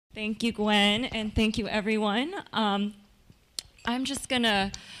Thank you, Gwen, and thank you, everyone. I'm just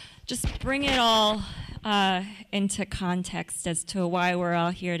gonna bring it all into context as to why we're all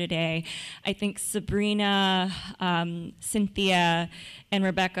here today. I think Sabrina, Cynthia, and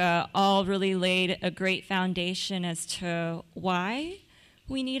Rebecca all really laid a great foundation as to why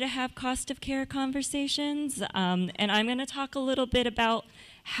we need to have cost of care conversations. And I'm going to talk a little bit about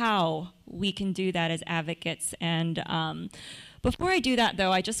how we can do that as advocates. And before I do that,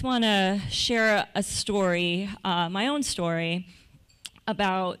 though, I just want to share a story, my own story,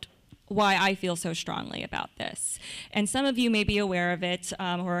 about why I feel so strongly about this. And some of you may be aware of it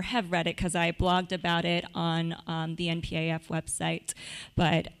or have read it because I blogged about it on the NPAF website.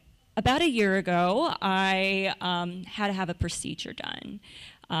 But about a year ago, I had to have a procedure done.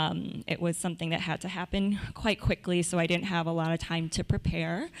 It was something that had to happen quite quickly, so I didn't have a lot of time to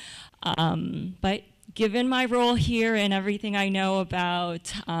prepare. But given my role here and everything I know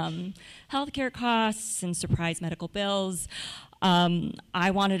about healthcare costs and surprise medical bills,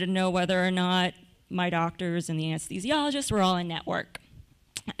 I wanted to know whether or not my doctors and the anesthesiologist were all in network.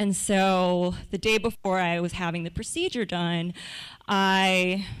 And so the day before I was having the procedure done,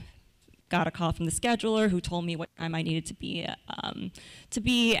 I got a call from the scheduler who told me what time I needed to be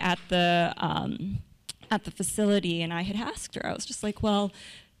at the facility. And I had asked her, I was just like, well,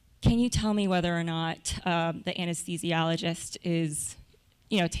 can you tell me whether or not the anesthesiologist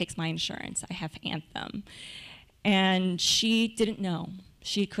takes my insurance? I have Anthem. And she didn't know.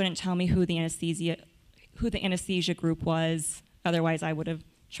 She couldn't tell me who the anesthesia group was. Otherwise, I would have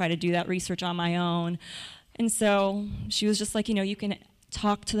tried to do that research on my own. And so she was just like, you can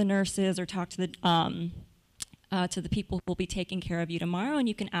talk to the nurses or talk to the people who will be taking care of you tomorrow, and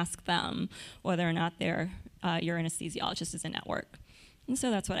you can ask them whether or not your anesthesiologist is in network. And so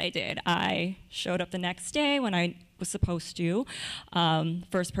that's what I did. I showed up the next day when I was supposed to.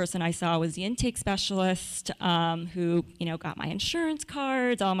 First person I saw was the intake specialist who, got my insurance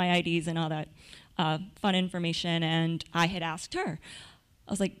cards, all my IDs, and all that fun information. And I had asked her,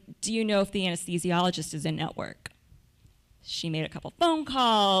 I was like, do you know if the anesthesiologist is in network? She made a couple phone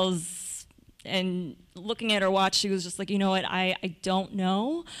calls, and looking at her watch, she was just like, you know what, I don't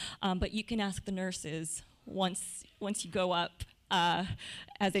know, but you can ask the nurses once you go up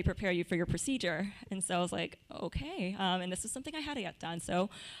as they prepare you for your procedure. And so I was like, okay, and this is something I had to get done. So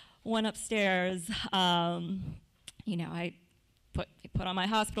went upstairs, I put on my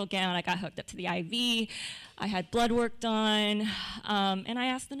hospital gown, I got hooked up to the IV, I had blood work done, and I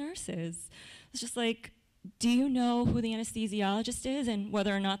asked the nurses. It was just like, do you know who the anesthesiologist is and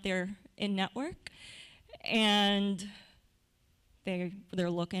whether or not they're in network? And they're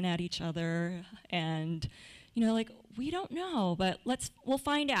looking at each other and, like, we don't know, but we'll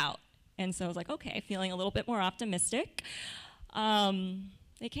find out. And so I was like, okay, feeling a little bit more optimistic.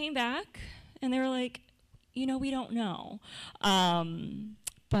 They came back and they were like, we don't know.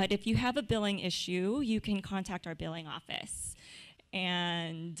 But if you have a billing issue, you can contact our billing office.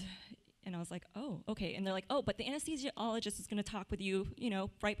 And I was like, oh, okay. And they're like, oh, but the anesthesiologist is going to talk with you,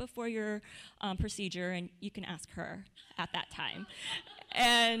 right before your procedure, and you can ask her at that time.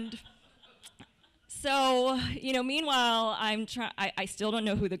 And so, meanwhile, I still don't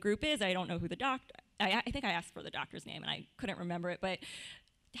know who the group is. I don't know who the doctor. I think I asked for the doctor's name, and I couldn't remember it, but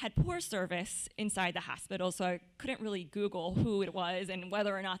had poor service inside the hospital, so I couldn't really Google who it was and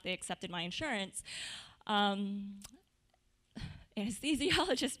whether or not they accepted my insurance.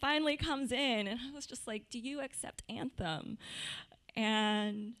 Anesthesiologist finally comes in, and I was just like, do you accept Anthem?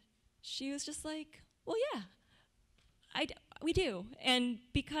 And she was just like, well, yeah, we do. And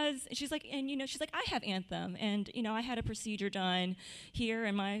because she's like, I have Anthem, and I had a procedure done here,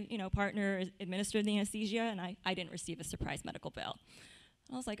 and my partner administered the anesthesia, and I didn't receive a surprise medical bill.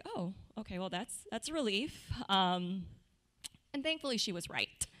 And I was like, oh, okay, well that's a relief. And thankfully she was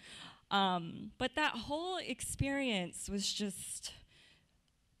right. But that whole experience was just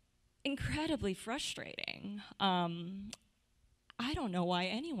incredibly frustrating. I don't know why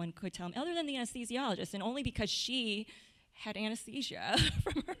anyone could tell me, other than the anesthesiologist, and only because she had anesthesia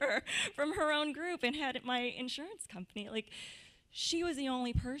from her own group and had my insurance company. Like, she was the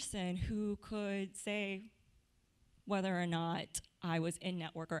only person who could say whether or not I was in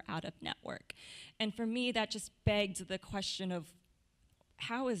network or out of network. And for me, that just begged the question of,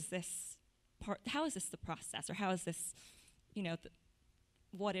 how is this the process, or how is this,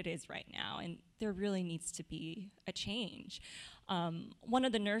 what it is right now? And there really needs to be a change. One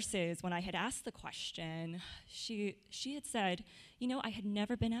of the nurses, when I had asked the question, she had said, I had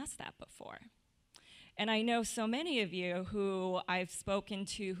never been asked that before. And I know so many of you who I've spoken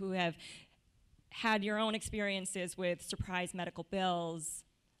to who have had your own experiences with surprise medical bills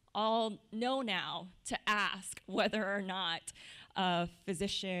all know now to ask whether or not a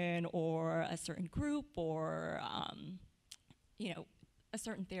physician or a certain group or a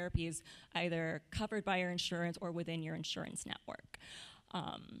certain therapy is either covered by your insurance or within your insurance network.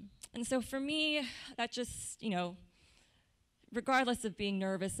 And so for me, that just, regardless of being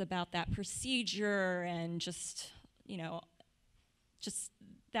nervous about that procedure and just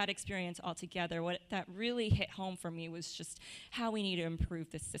that experience altogether, what that really hit home for me was just how we need to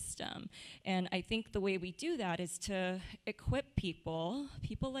improve the system. And I think the way we do that is to equip people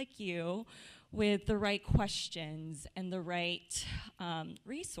like you, with the right questions and the right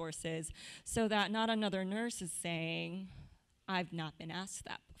resources, so that not another nurse is saying, I've not been asked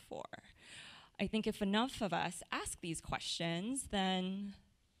that before. I think if enough of us ask these questions, then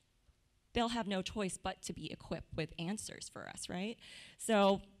they'll have no choice but to be equipped with answers for us, right?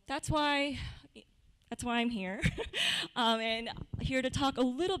 So that's why I'm here. And here to talk a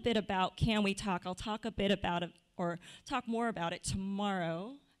little bit about Can We Talk. I'll talk a bit about it, or talk more about it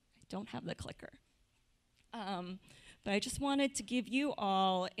tomorrow. I don't have the clicker. But I just wanted to give you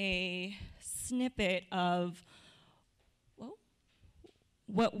all a snippet of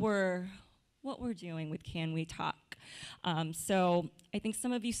what we're doing with Can We Talk. So I think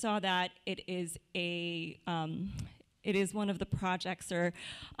some of you saw that it is one of the projects or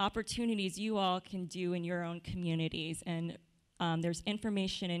opportunities you all can do in your own communities, and there's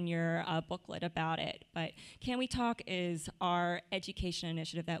information in your booklet about it. But Can We Talk is our education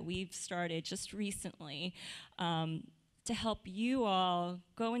initiative that we've started just recently to help you all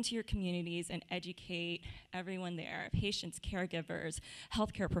go into your communities and educate everyone there, patients, caregivers,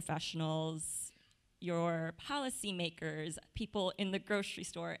 healthcare professionals, your policymakers, people in the grocery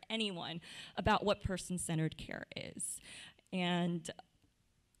store, anyone, about what person-centered care is. And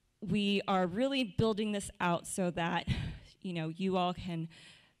we are really building this out so that you all can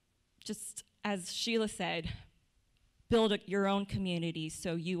just, as Sheila said, build your own community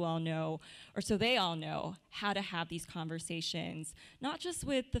so you all know, or so they all know, how to have these conversations, not just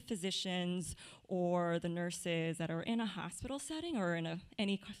with the physicians or the nurses that are in a hospital setting or in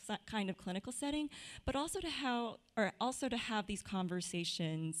any kind of clinical setting, but also to have these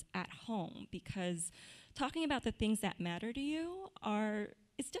conversations at home, because talking about the things that matter to you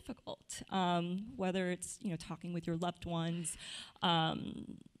is difficult, whether it's talking with your loved ones,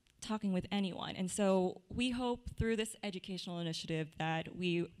 talking with anyone. And so we hope through this educational initiative that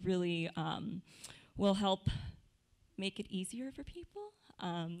we really will help make it easier for people.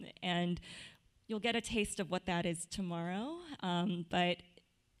 And you'll get a taste of what that is tomorrow. But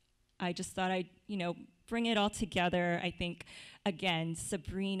I just thought I'd bring it all together. I think, again,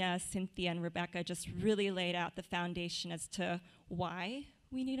 Sabrina, Cynthia, and Rebecca just really laid out the foundation as to why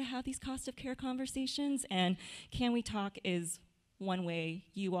we need to have these cost of care conversations. And Can We Talk is one way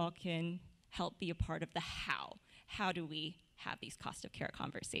you all can help be a part of the how. How do we have these cost of care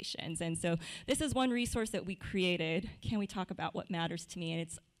conversations? And so this is one resource that we created, Can We Talk About What Matters to Me? And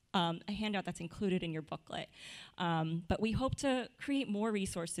it's a handout that's included in your booklet. But we hope to create more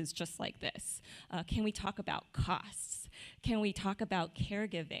resources just like this. Can we talk about costs? Can we talk about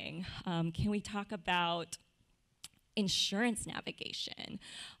caregiving? Can we talk about insurance navigation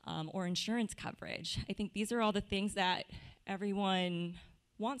or insurance coverage? I think these are all the things that everyone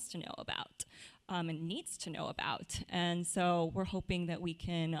wants to know about and needs to know about. And so we're hoping that we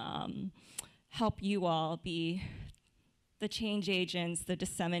can help you all be the change agents, the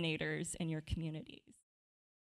disseminators in your communities.